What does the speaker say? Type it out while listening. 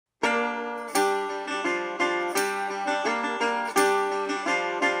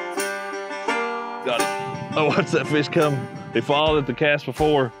I watched that fish come. He followed at the cast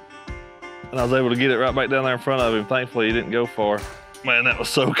before, and I was able to get it right back down there in front of him. Thankfully, he didn't go far. Man, that was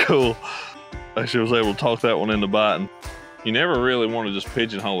so cool. Actually was able to talk that one into biting. You never really want to just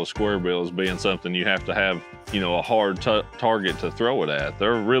pigeonhole a squarebill as being something you have to have, you know, a hard target to throw it at.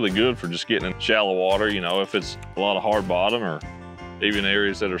 They're really good for just getting in shallow water, you know, if it's a lot of hard bottom or even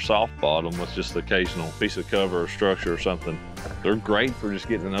areas that are soft bottom with just the occasional piece of cover or structure or something. They're great for just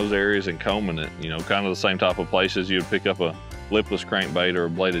getting in those areas and combing it, you know, kind of the same type of places you'd pick up a lipless crankbait or a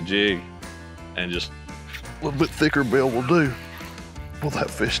bladed jig, and just a little bit thicker bill will do. Well,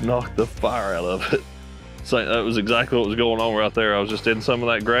 that fish knocked the fire out of it. So that was exactly what was going on right there. I was just in some of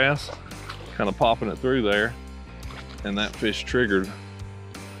that grass, kind of popping it through there, and that fish triggered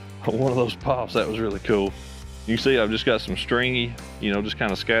one of those pops. That was really cool. You see I've just got some stringy, you know, just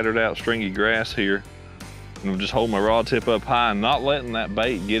kind of scattered out stringy grass here. And I'm just holding my rod tip up high and not letting that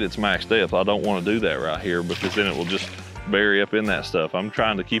bait get its max depth. I don't want to do that right here because then it will just bury up in that stuff. I'm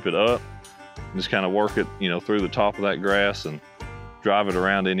trying to keep it up, just kind of work it, you know, through the top of that grass and drive it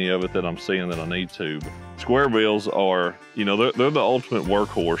around any of it that I'm seeing that I need to. But squarebills are, you know, they're the ultimate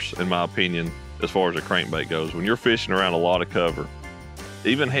workhorse in my opinion as far as a crankbait goes. When you're fishing around a lot of cover,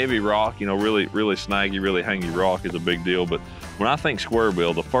 even heavy rock, you know, really snaggy, really hangy rock is a big deal. But when I think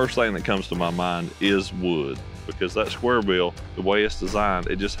squarebill, the first thing that comes to my mind is wood, because that squarebill, the way it's designed,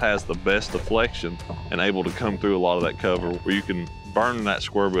 it just has the best deflection and able to come through a lot of that cover where you can burn that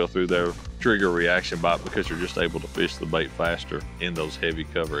squarebill through there, trigger a reaction bite because you're just able to fish the bait faster in those heavy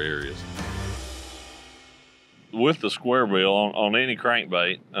cover areas. With the squarebill on any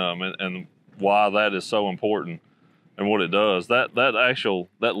crankbait, and why that is so important and what it does, that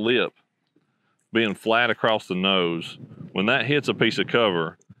lip being flat across the nose, when that hits a piece of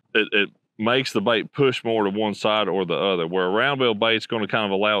cover, it makes the bait push more to one side or the other. Where a roundbill bait's going to kind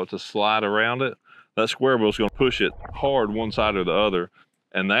of allow it to slide around it, that squarebill is going to push it hard one side or the other.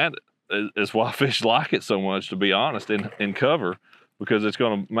 And that is why fish like it so much, to be honest, in cover, because it's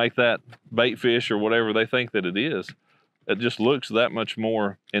going to make that bait fish or whatever they think that it is, it just looks that much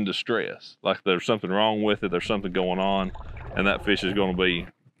more in distress. Like there's something wrong with it, there's something going on, and that fish is going to be,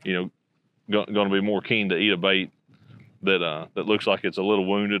 you know, going to be more keen to eat a bait that looks like it's a little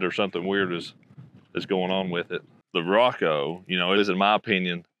wounded or something weird is going on with it. The Rocco, you know, it is, in my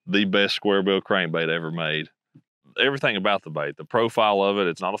opinion, the best squarebill crankbait ever made. Everything about the bait, the profile of it,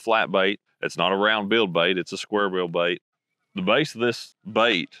 it's not a flat bait, it's not a round billed bait, it's a squarebill bait. The base of this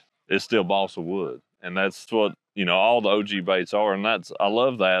bait is still balsa wood, and that's what, you know, all the OG baits are, and I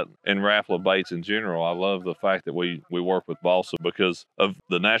love that in Rapala baits in general. I love the fact that we work with balsa because of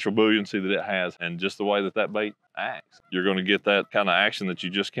the natural buoyancy that it has and just the way that that bait acts. You're going to get that kind of action that you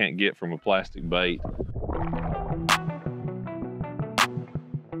just can't get from a plastic bait.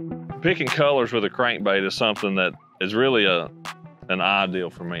 Picking colors with a crankbait is something that is really an ideal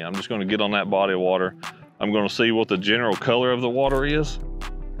for me. I'm just going to get on that body of water. I'm going to see what the general color of the water is.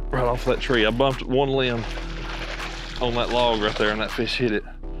 Right off that tree, I bumped one limb on that log right there and that fish hit it.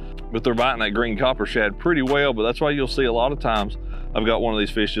 But they're biting that green copper shad pretty well, but that's why you'll see a lot of times I've got one of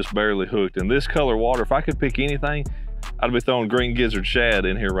these fish just barely hooked. In this color water, if I could pick anything, I'd be throwing green gizzard shad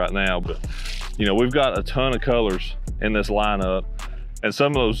in here right now. But you know, we've got a ton of colors in this lineup, and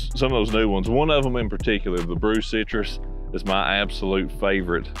some of those new ones. One of them in particular, the bruised citrus, is my absolute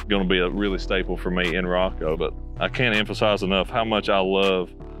favorite. Going to be a really staple for me in Rocco. But I can't emphasize enough how much I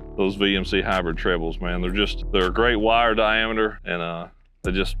love those VMC hybrid trebles, man. They're a great wire diameter, and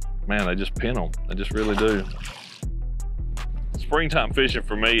they just pin them. They just really do. Springtime fishing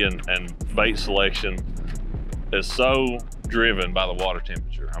for me and bait selection is so driven by the water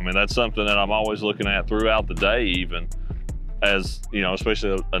temperature. I mean, that's something that I'm always looking at throughout the day, even as, you know,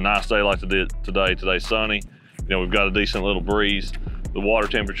 especially a nice day like today. Today's sunny. You know, we've got a decent little breeze. The water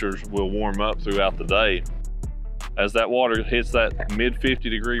temperatures will warm up throughout the day. As that water hits that mid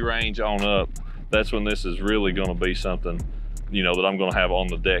 50-degree range on up, that's when this is really going to be something, you know, that I'm going to have on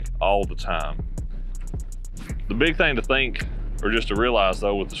the deck all the time. The big thing to think, or just to realize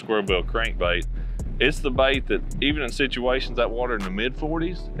though, with the squarebill crankbait, it's the bait that even in situations that water in the mid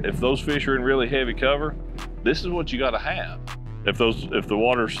 40s, if those fish are in really heavy cover, this is what you got to have. If the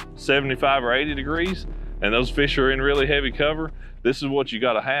water's 75 or 80 degrees and those fish are in really heavy cover, this is what you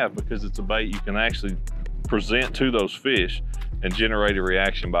got to have, because it's a bait you can actually present to those fish and generate a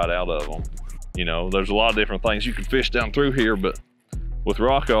reaction bite out of them. You know, there's a lot of different things you can fish down through here, but with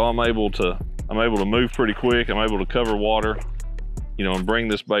Rocco, I'm able to move pretty quick. I'm able to cover water, you know, and bring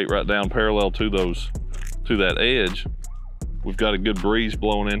this bait right down parallel to that edge. We've got a good breeze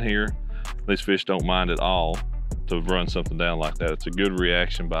blowing in here. These fish don't mind at all to run something down like that. It's a good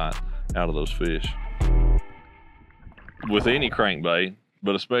reaction bite out of those fish. with any crankbait,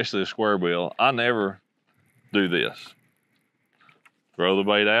 but especially a square bill, I never do this. Throw the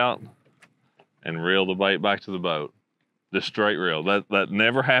bait out and reel the bait back to the boat. Just straight reel. That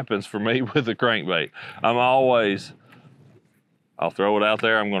never happens for me with a crankbait. I'll throw it out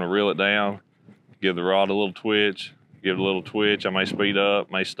there, I'm gonna reel it down, give the rod a little twitch, give it a little twitch, I may speed up,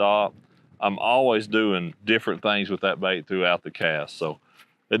 may stop. I'm always doing different things with that bait throughout the cast. So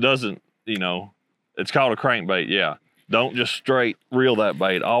it doesn't, you know, it's called a crankbait, yeah. Don't just straight reel that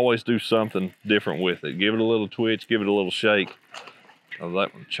bait. Always do something different with it. Give it a little twitch, give it a little shake. Oh,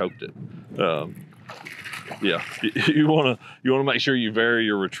 that one choked it. Yeah, you wanna make sure you vary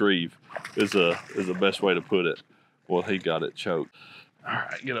your retrieve is the best way to put it. Well, he got it choked. All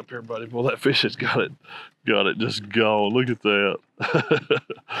right, get up here, buddy. Well, that fish has got it just gone. Look at that.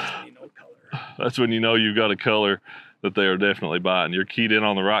 That's when you know you've got a color that they are definitely biting. You're keyed in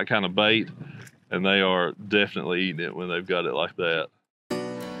on the right kind of bait, and they are definitely eating it when they've got it like that.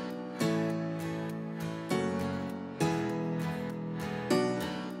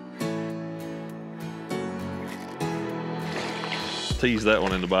 Teased that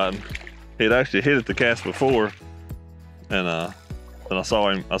one into biting. He had actually hit it the cast before, and then I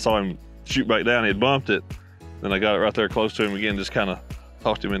saw him shoot back down. He had bumped it. Then I got it right there close to him again, just kind of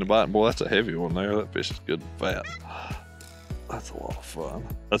talked him into biting. Boy, that's a heavy one there. That fish is good and fat. That's a lot of fun.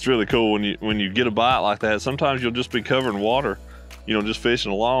 That's really cool when you get a bite like that. Sometimes you'll just be covering water, you know, just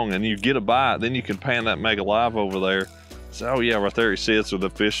fishing along, and you get a bite. Then you can pan that mega live over there. So, oh yeah, right there he sits, or the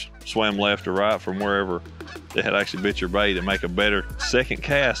fish swam left or right from wherever they had actually bit your bait, and make a better second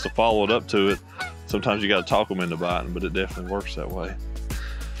cast to follow it up to it. Sometimes you got to talk them into biting, but it definitely works that way.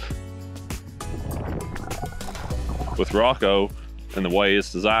 With Rocco and the way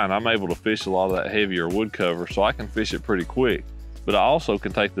it's designed, I'm able to fish a lot of that heavier wood cover, so I can fish it pretty quick. But I also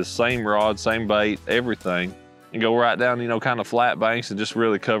can take the same rod, same bait, everything, and go right down, you know, kind of flat banks and just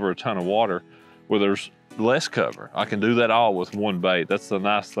really cover a ton of water where there's less cover. I can do that all with one bait. That's the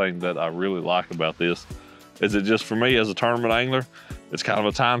nice thing that I really like about this. Is it just for me as a tournament angler, it's kind of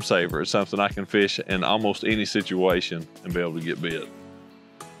a time saver. It's something I can fish in almost any situation and be able to get bit.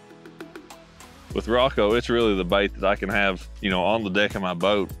 With Rocco, it's really the bait that I can have, you know, on the deck of my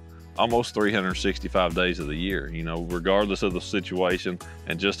boat almost 365 days of the year, you know, regardless of the situation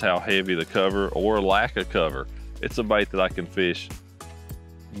and just how heavy the cover or lack of cover. It's a bait that I can fish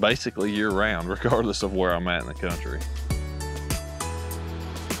basically year round, regardless of where I'm at in the country.